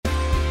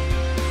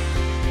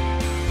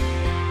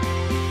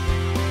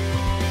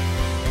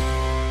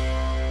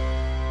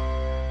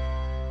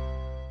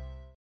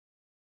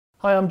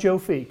Hi, I'm Joe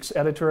Feeks,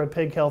 editor of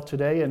Pig Health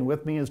Today, and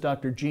with me is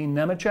Dr. Gene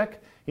Nemechek.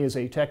 He is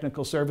a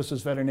technical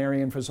services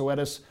veterinarian for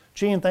Zoetis.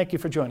 Gene, thank you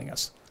for joining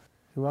us.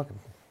 You're welcome.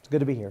 It's good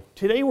to be here.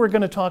 Today we're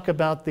going to talk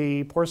about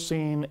the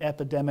porcine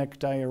epidemic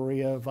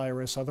diarrhea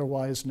virus,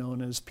 otherwise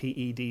known as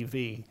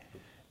PEDV.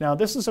 Now,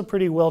 this is a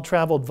pretty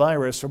well-traveled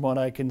virus from what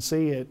I can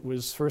see. It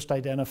was first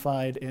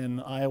identified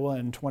in Iowa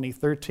in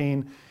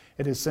 2013.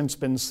 It has since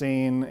been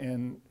seen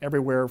in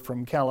everywhere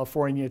from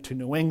California to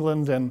New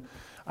England, and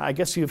I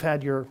guess you've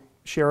had your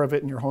share of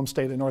it in your home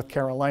state of North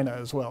Carolina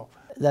as well.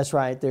 That's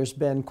right. There's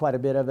been quite a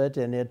bit of it,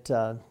 and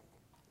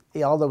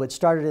although it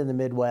started in the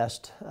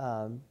Midwest,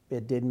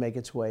 it did make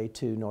its way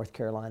to North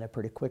Carolina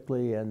pretty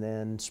quickly and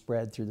then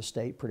spread through the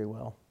state pretty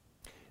well.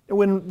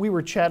 When we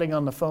were chatting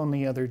on the phone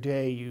the other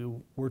day,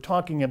 you were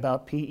talking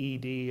about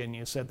PED, and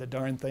you said the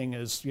darn thing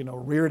has,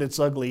 reared its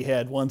ugly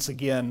head once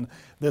again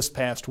this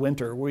past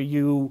winter.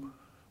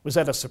 Was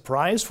that a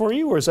surprise for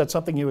you, or is that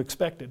something you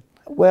expected?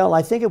 Well,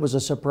 I think it was a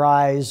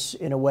surprise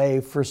in a way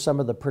for some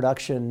of the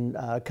production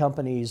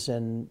companies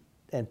and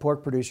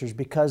pork producers,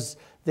 because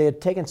they had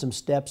taken some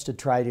steps to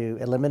try to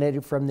eliminate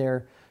it from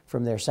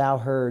their sow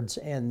herds,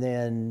 and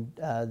then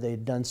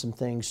they'd done some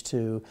things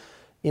to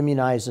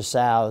immunize the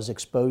sows'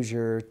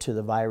 exposure to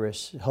the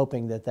virus,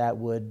 hoping that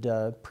would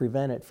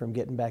prevent it from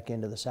getting back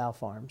into the sow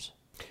farms.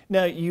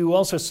 Now, you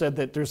also said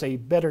that there's a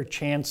better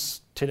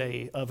chance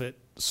today of it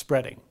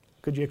spreading.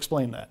 Could you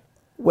explain that?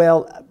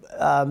 Well,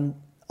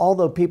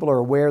 although people are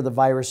aware the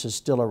virus is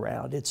still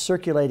around, it's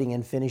circulating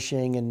in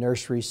finishing and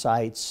nursery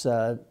sites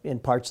in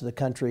parts of the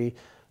country.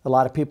 A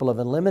lot of people have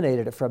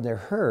eliminated it from their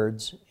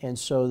herds, and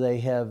so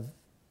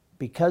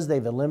because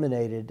they've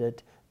eliminated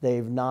it,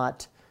 they've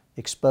not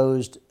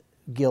exposed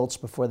gilts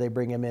before they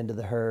bring them into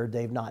the herd.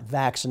 They've not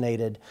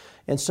vaccinated.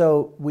 And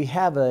so we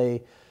have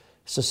a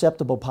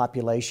susceptible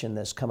population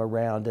that's come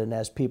around, and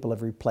as people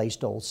have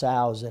replaced old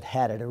sows that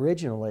had it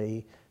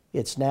originally,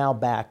 it's now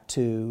back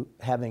to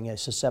having a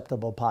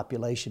susceptible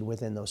population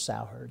within those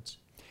sow herds.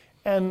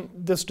 And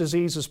this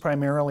disease is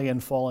primarily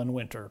in fall and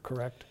winter,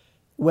 correct?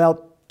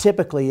 Well,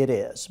 typically it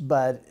is,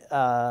 but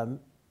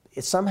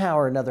it somehow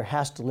or another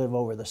has to live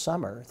over the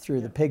summer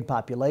through the pig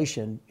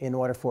population in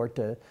order for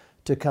it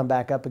to come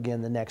back up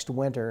again the next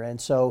winter.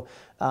 And so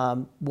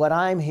what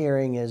I'm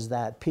hearing is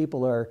that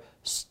people are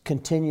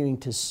continuing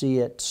to see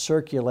it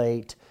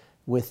circulate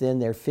within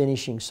their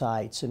finishing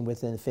sites and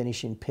within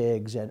finishing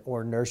pigs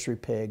or nursery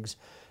pigs.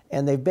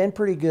 And they've been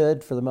pretty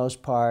good for the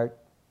most part,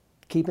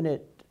 keeping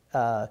it,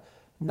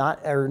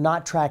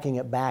 not tracking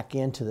it back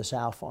into the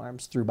sow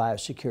farms through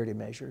biosecurity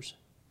measures.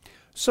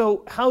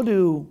 So how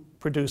do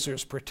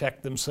producers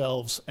protect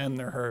themselves and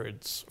their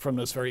herds from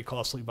this very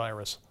costly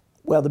virus?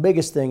 Well, the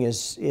biggest thing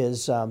is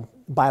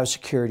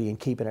biosecurity and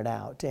keeping it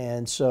out.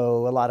 And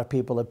so a lot of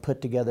people have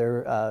put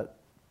together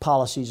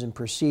policies and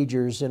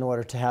procedures in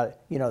order to have,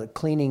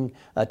 cleaning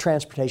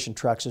transportation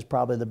trucks is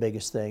probably the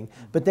biggest thing.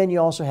 But then you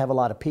also have a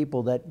lot of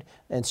people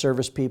and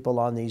service people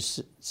on these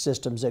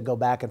systems that go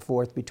back and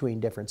forth between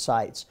different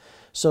sites.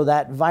 So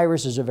that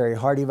virus is a very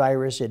hardy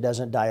virus. It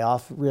doesn't die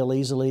off real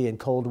easily in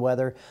cold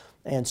weather.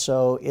 And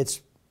so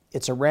it's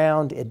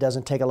around. It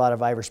doesn't take a lot of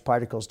virus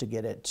particles to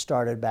get it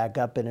started back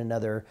up in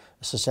another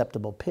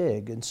susceptible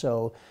pig. And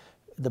so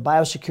the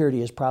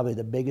biosecurity is probably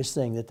the biggest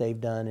thing that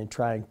they've done in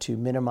trying to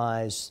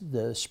minimize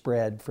the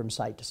spread from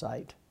site to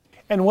site.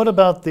 And what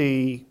about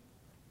the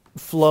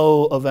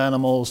flow of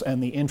animals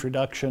and the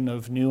introduction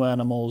of new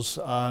animals?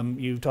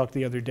 You talked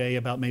the other day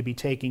about maybe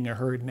taking a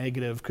herd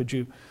negative. Could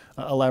you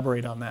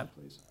elaborate on that,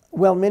 please?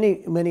 Well,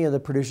 many of the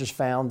producers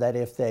found that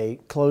if they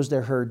closed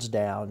their herds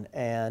down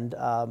and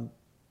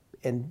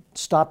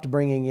stopped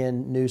bringing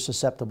in new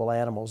susceptible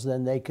animals,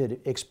 then they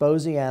could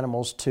expose the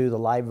animals to the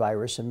live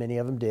virus, and many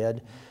of them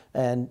did.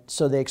 And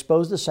so they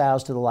exposed the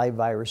sows to the live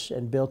virus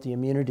and built the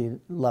immunity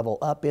level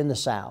up in the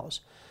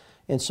sows.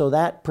 And so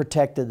that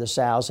protected the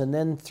sows. And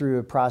then through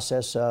a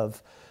process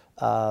of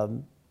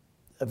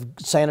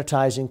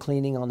sanitizing,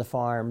 cleaning on the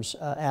farms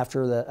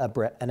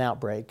after an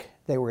outbreak,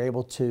 they were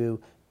able to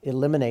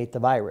eliminate the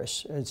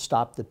virus and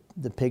stop the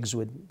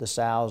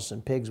sows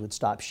and pigs would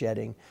stop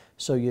shedding.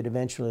 So you'd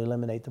eventually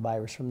eliminate the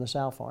virus from the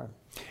sow farm.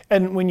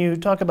 And when you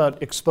talk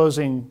about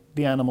exposing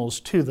the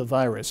animals to the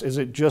virus, is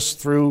it just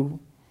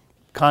through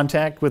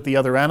contact with the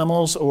other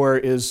animals, or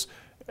is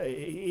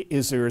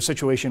there a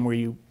situation where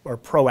you are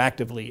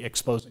proactively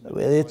exposing them?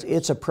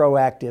 It's a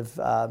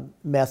proactive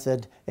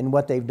method, and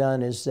what they've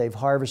done is they've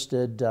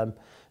harvested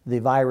the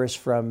virus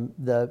from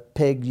the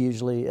pig,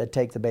 usually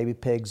take the baby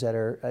pigs that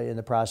are in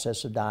the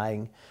process of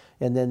dying,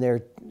 and then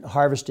they're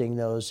harvesting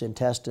those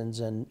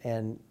intestines,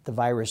 and the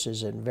virus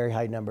is in very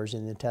high numbers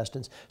in the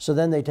intestines. So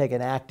then they take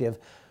an active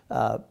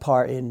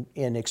part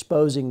in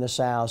exposing the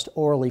sows to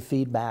orally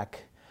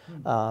feedback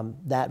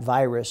that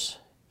virus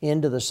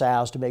into the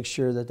sows to make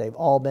sure that they've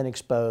all been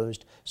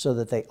exposed so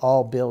that they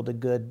all build a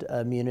good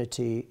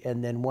immunity.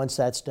 And then once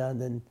that's done,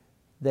 then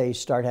they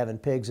start having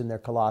pigs and their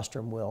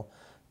colostrum will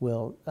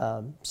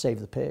save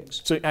the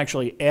pigs. So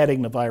actually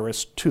adding the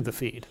virus to the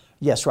feed.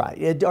 Yes,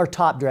 right. Or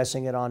top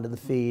dressing it onto the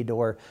feed,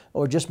 or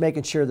just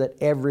making sure that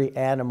every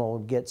animal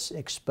gets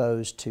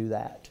exposed to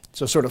that.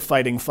 So sort of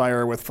fighting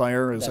fire with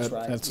fire, That's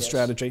right, that's the yes.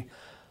 strategy?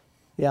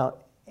 Yeah,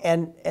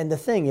 and the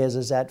thing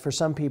is that for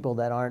some people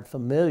that aren't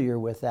familiar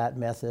with that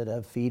method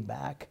of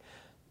feedback,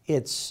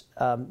 it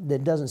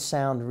doesn't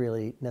sound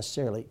really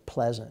necessarily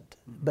pleasant,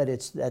 but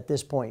it's at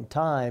this point in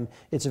time,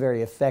 it's a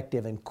very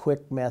effective and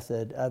quick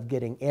method of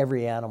getting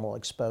every animal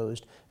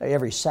exposed,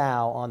 every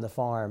sow on the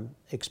farm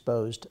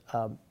exposed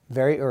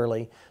very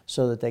early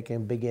so that they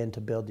can begin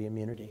to build the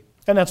immunity.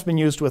 And that's been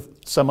used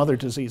with some other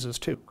diseases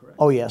too, correct?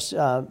 Oh yes,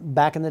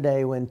 back in the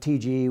day when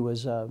TG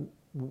was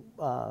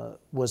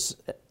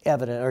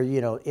evident, or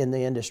in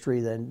the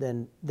industry,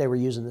 then they were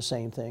using the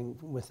same thing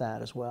with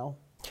that as well.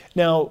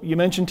 Now, you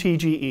mentioned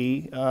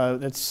TGE.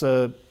 That's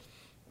a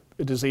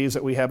disease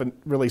that we haven't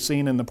really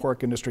seen in the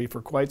pork industry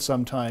for quite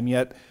some time,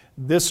 yet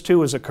this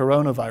too is a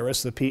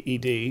coronavirus, the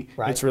PED.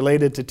 Right. It's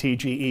related to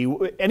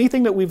TGE.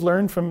 Anything that we've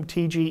learned from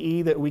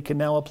TGE that we can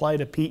now apply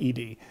to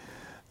PED?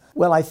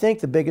 Well, I think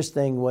the biggest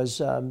thing was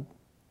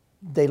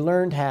they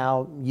learned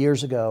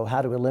years ago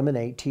how to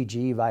eliminate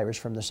TGE virus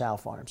from the sow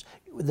farms.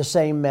 The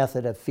same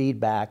method of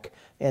feedback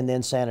and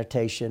then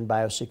sanitation,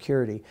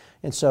 biosecurity.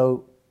 And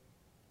so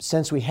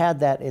since we had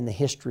that in the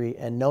history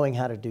and knowing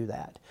how to do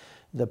that,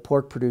 the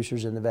pork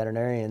producers and the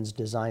veterinarians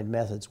designed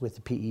methods with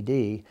the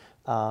PED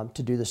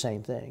to do the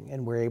same thing,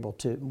 and we're able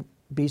to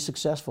be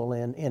successful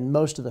in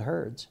most of the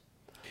herds.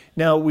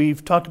 Now,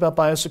 we've talked about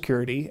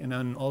biosecurity and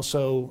then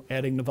also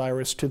adding the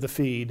virus to the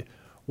feed.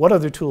 What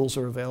other tools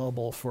are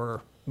available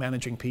for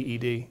managing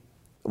PED?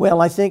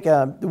 Well, I think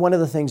one of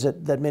the things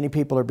that many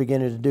people are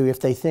beginning to do, if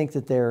they think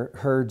that their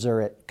herds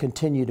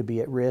continue to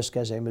be at risk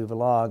as they move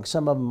along,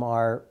 some of them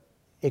are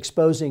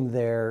exposing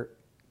their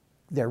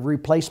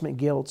replacement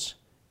gilts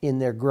in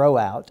their grow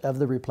out of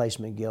the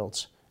replacement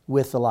gilts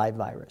with the live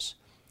virus.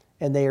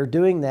 And they are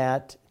doing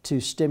that to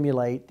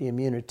stimulate the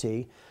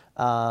immunity.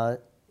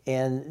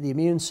 And the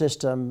immune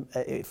system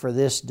for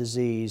this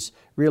disease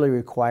really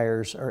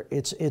requires, or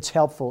it's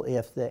helpful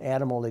if the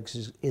animal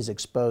is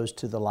exposed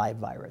to the live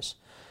virus.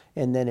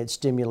 And then it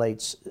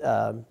stimulates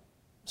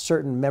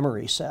certain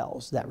memory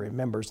cells that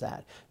remembers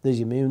that.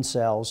 These immune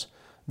cells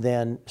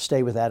then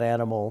stay with that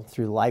animal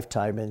through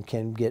lifetime and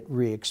can get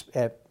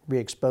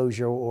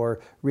re-exposure or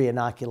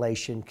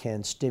re-inoculation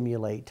can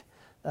stimulate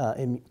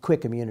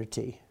quick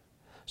immunity.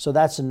 So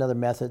that's another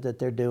method that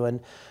they're doing.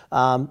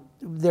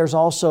 There's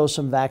also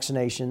some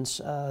vaccinations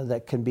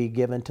that can be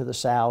given to the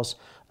sows.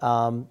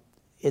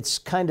 It's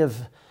kind of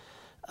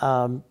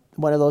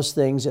one of those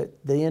things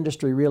that the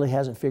industry really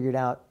hasn't figured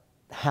out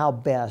how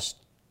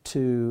best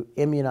to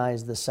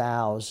immunize the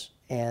sows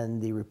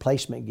and the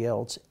replacement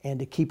gilts and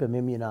to keep them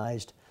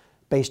immunized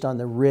based on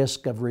the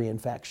risk of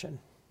reinfection.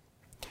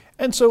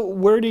 And so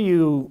where do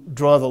you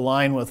draw the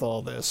line with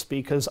all this?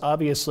 Because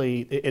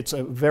obviously it's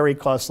a very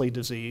costly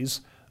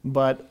disease,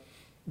 but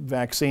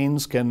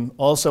vaccines can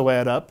also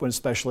add up,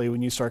 especially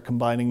when you start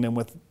combining them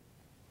with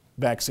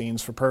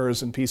vaccines for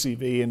PRRS and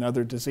PCV and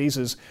other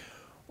diseases.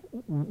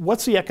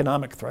 What's the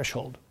economic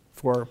threshold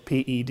for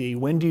PED?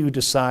 When do you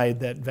decide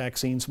that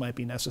vaccines might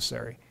be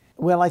necessary?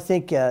 Well, I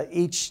think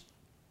each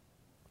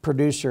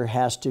producer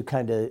has to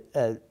kind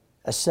of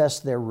assess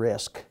their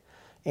risk.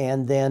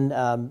 And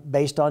then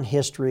based on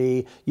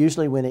history,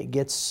 usually when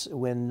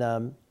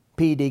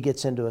PED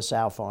gets into a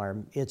sow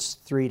farm, it's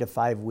 3 to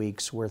 5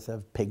 weeks worth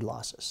of pig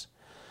losses.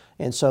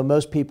 And so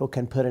most people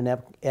can put an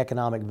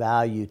economic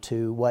value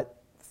to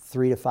what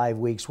 3 to 5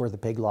 weeks worth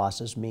of pig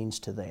losses means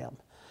to them.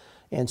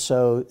 And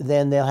so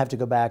then they'll have to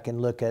go back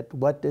and look at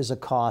what is the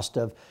cost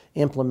of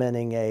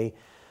implementing a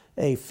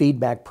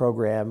feedback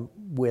program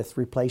with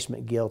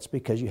replacement gilts,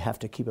 because you have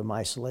to keep them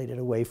isolated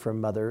away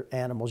from other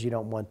animals. You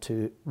don't want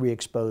to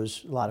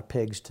re-expose a lot of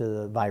pigs to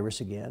the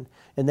virus again.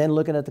 And then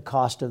looking at the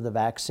cost of the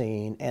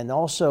vaccine. And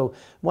also,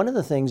 one of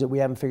the things that we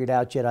haven't figured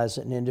out yet as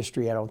an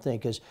industry, I don't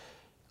think, is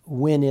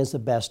when is the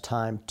best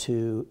time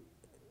to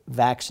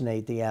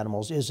vaccinate the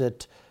animals? Is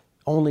it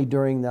only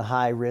during the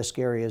high-risk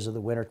areas of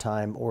the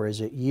wintertime, or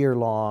is it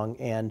year-long?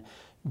 And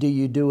do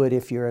you do it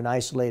if you're an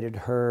isolated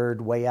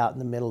herd way out in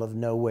the middle of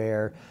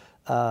nowhere?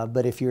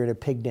 But if you're in a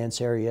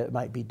pig-dense area, it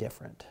might be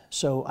different.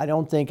 So I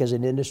don't think as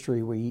an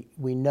industry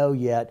we know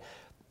yet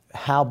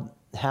how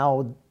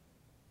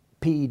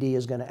PED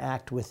is going to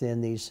act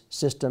within these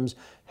systems,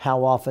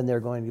 how often they're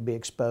going to be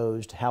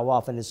exposed, how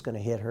often it's going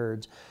to hit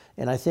herds.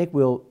 And I think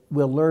we'll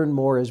learn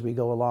more as we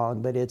go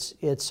along. But it's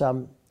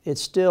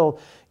still,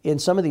 in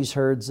some of these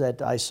herds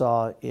that I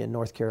saw in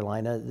North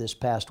Carolina this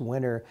past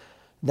winter,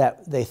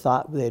 that they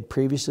thought they had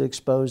previously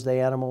exposed the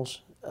animals,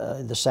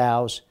 the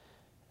sows,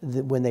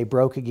 when they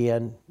broke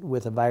again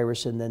with a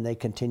virus, and then they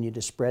continued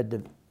to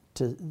spread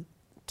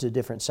to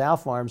different sow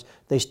farms,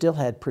 they still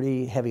had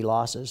pretty heavy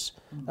losses,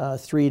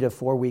 3 to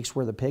 4 weeks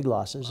worth of pig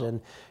losses,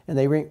 and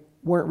they weren't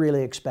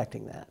really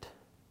expecting that.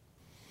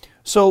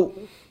 So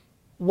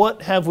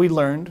what have we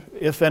learned,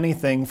 if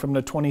anything, from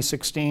the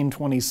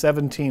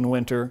 2016-2017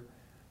 winter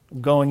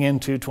going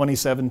into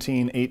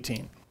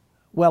 2017-18?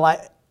 Well,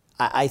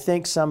 I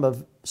think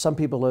some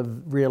people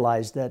have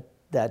realized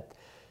that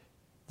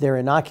their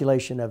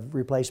inoculation of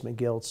replacement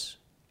gilts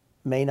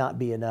may not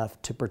be enough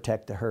to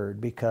protect the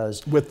herd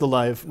because with the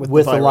live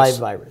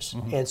virus.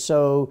 Mm-hmm. And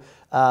so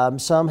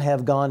some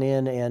have gone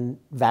in and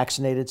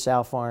vaccinated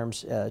sow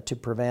farms to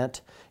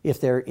prevent if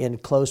they're in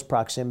close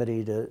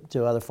proximity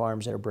to other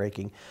farms that are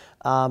breaking.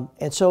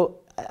 And so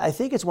I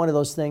think it's one of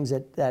those things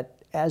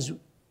that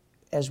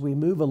as we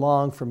move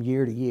along from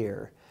year to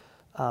year,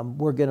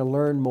 we're going to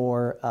learn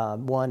more.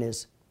 One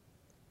is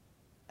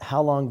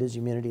how long does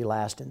immunity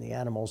last in the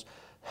animals?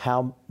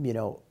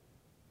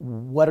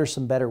 What are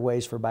some better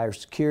ways for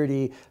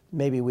biosecurity?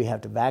 Maybe we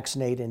have to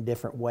vaccinate in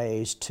different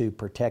ways to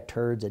protect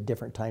herds at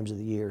different times of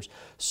the years.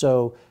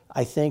 So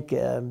I think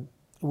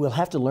we'll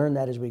have to learn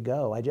that as we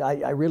go.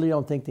 I really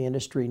don't think the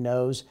industry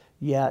knows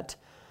yet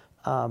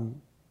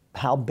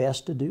how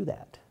best to do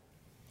that.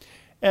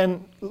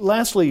 And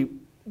lastly,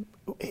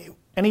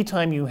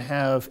 anytime you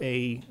have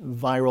a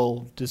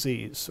viral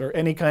disease or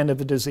any kind of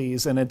a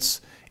disease and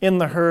it's in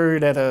the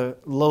herd at a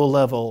low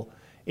level,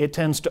 it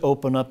tends to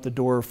open up the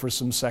door for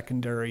some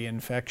secondary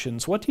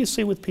infections. What do you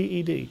see with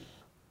PED?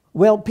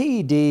 Well,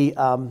 PED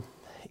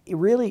it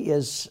really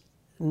is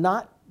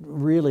not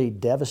really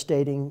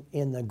devastating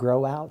in the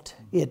grow out.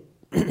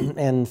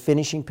 And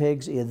finishing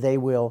pigs, they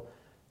will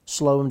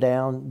slow them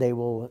down. They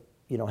will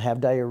have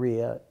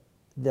diarrhea.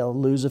 They'll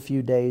lose a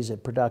few days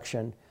of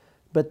production.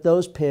 But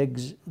those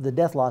pigs, the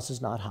death loss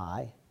is not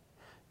high.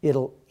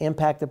 It'll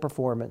impact the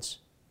performance,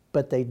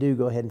 but they do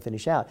go ahead and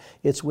finish out.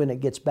 It's when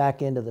it gets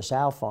back into the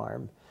sow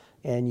farm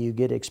and you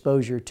get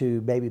exposure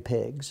to baby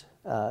pigs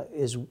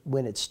is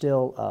when it's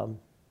still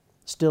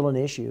an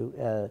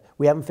issue.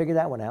 We haven't figured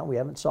that one out. We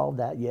haven't solved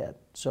that yet.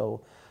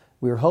 So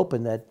we're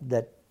hoping that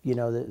the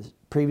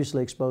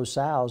previously exposed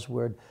sows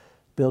would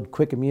build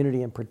quick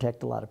immunity and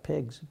protect a lot of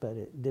pigs, but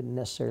it didn't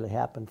necessarily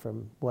happen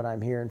from what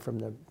I'm hearing from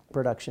the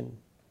production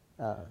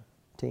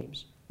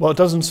teams. Well, it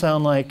doesn't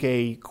sound like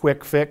a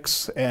quick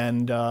fix,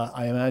 and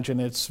I imagine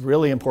it's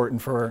really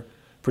important for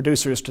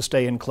producers to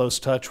stay in close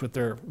touch with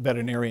their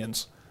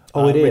veterinarians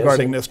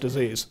regarding this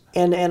disease.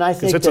 And I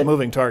think it's a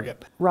moving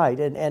target. Right,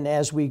 and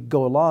as we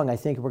go along, I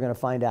think we're going to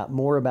find out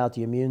more about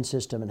the immune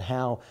system and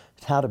how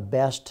to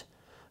best,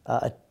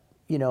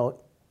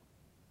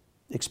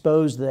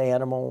 expose the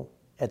animal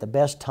at the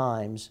best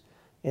times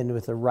and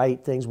with the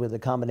right things, with a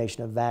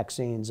combination of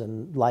vaccines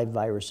and live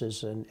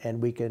viruses,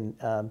 and we can.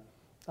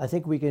 I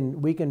think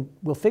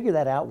we'll figure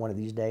that out one of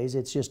these days.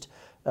 It's just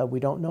we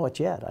don't know it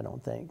yet, I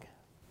don't think.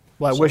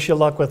 Well, I wish you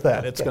luck with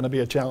that. It's going to be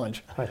a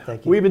challenge. All right,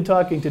 thank you. We've been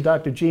talking to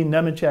Dr. Gene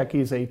Nemechek.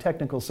 He's a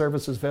technical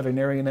services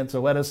veterinarian at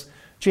Zoetis.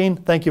 Gene,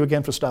 thank you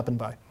again for stopping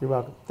by. You're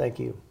welcome. Thank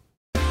you.